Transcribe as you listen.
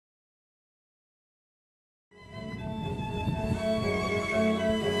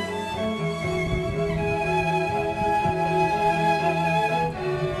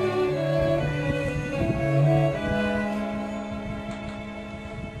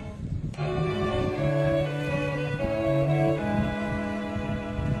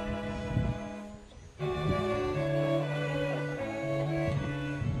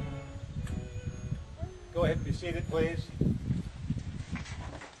seated, please.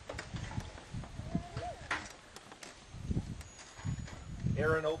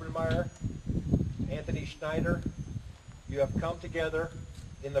 Aaron Obermeier, Anthony Schneider, you have come together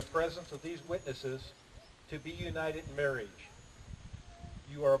in the presence of these witnesses to be united in marriage.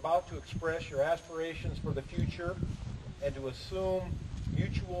 You are about to express your aspirations for the future and to assume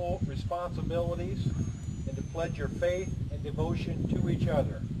mutual responsibilities and to pledge your faith and devotion to each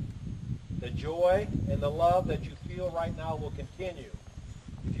other. The joy and the love that you feel right now will continue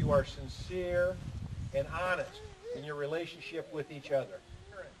if you are sincere and honest in your relationship with each other.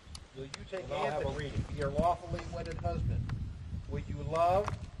 Will you take Anthony to be your lawfully wedded husband? Will you love,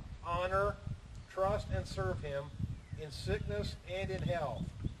 honor, trust, and serve him in sickness and in health?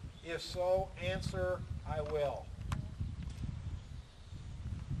 If so, answer, I will.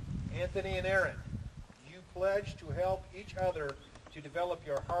 Anthony and Aaron, you pledge to help each other to develop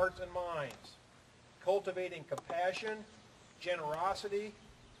your hearts and minds, cultivating compassion, generosity,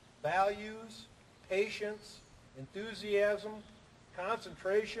 values, patience, enthusiasm,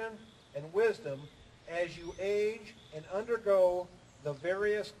 concentration, and wisdom as you age and undergo the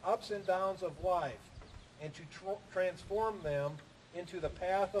various ups and downs of life, and to transform them into the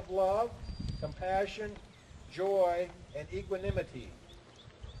path of love, compassion, joy, and equanimity.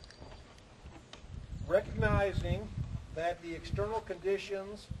 Recognizing that the external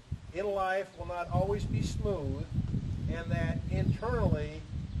conditions in life will not always be smooth, and that internally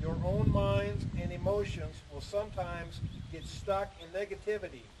your own minds and emotions will sometimes get stuck in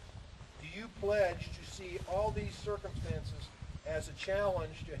negativity, do you pledge to see all these circumstances as a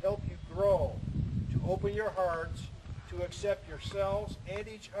challenge to help you grow, to open your hearts, to accept yourselves and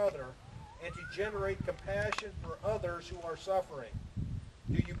each other, and to generate compassion for others who are suffering?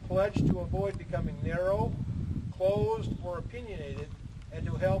 Do you pledge to avoid becoming narrow, closed, or opinionated, and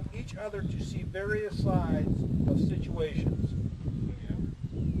to help each other to see various sides of situations?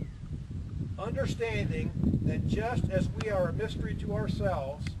 Understanding that just as we are a mystery to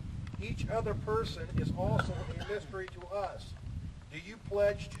ourselves, each other person is also a mystery to us. Do you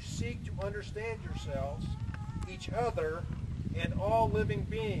pledge to seek to understand yourselves, each other, and all living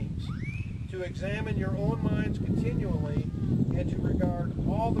beings, to examine your own minds continually, and to regard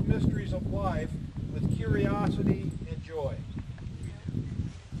all the mysteries of life with curiosity and joy?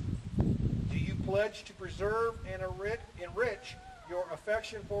 Do you pledge to preserve and enrich your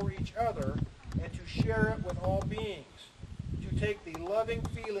affection for each other and to share it with all beings, to take the loving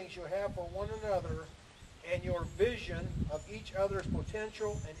feelings you have for one another and your vision of each other's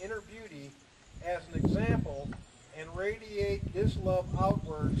potential and inner beauty as an example and radiate this love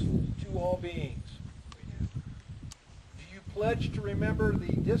outwards to all beings? Do you pledge to remember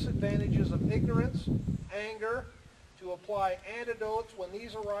the disadvantages of ignorance, anger, to apply antidotes when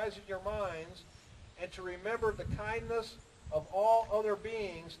these arise in your minds, and to remember the kindness of all other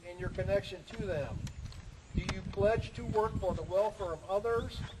beings in your connection to them? Do you pledge to work for the welfare of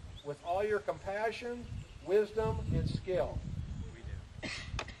others with all your compassion, wisdom, and skill? We do.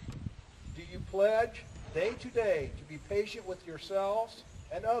 Do you pledge day to day to be patient with yourselves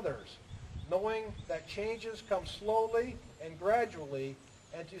and others, knowing that changes come slowly and gradually,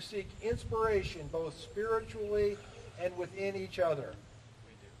 and to seek inspiration both spiritually and within each other?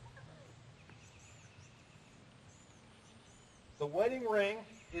 The wedding ring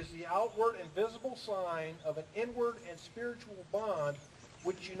is the outward and visible sign of an inward and spiritual bond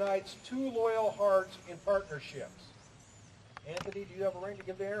which unites two loyal hearts in partnerships. Anthony, do you have a ring to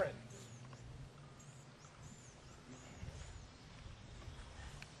give to Aaron?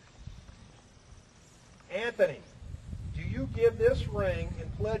 Anthony, do you give this ring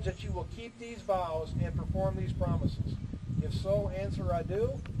and pledge that you will keep these vows and perform these promises? If so, answer, I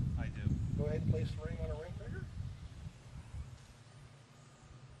do. I do. Go ahead and place the ring on a ring finger.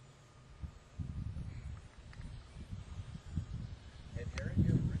 And Aaron, you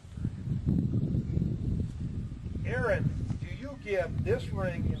have a ring for you. Aaron, do you give this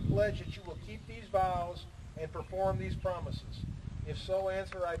ring and pledge that you will keep these vows and perform these promises? If so,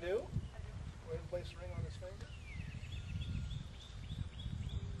 answer, I do. Go ahead and place the ring on his finger.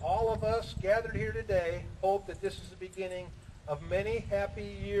 All of us gathered here today hope that this is the beginning of many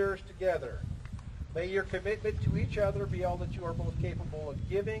happy years together. May your commitment to each other be all that you are both capable of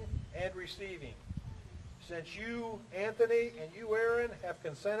giving and receiving. Since you, Anthony, and you, Aaron, have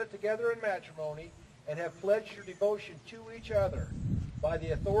consented together in matrimony and have pledged your devotion to each other, by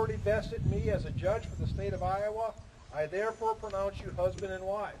the authority vested in me as a judge for the state of Iowa, I therefore pronounce you husband and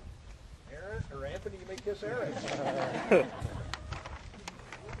wife. Aaron, or Anthony, you may kiss Aaron.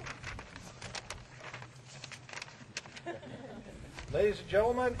 Ladies and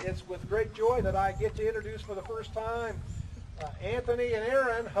gentlemen, it's with great joy that I get to introduce for the first time Anthony and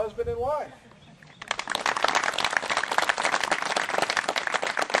Aaron, husband and wife.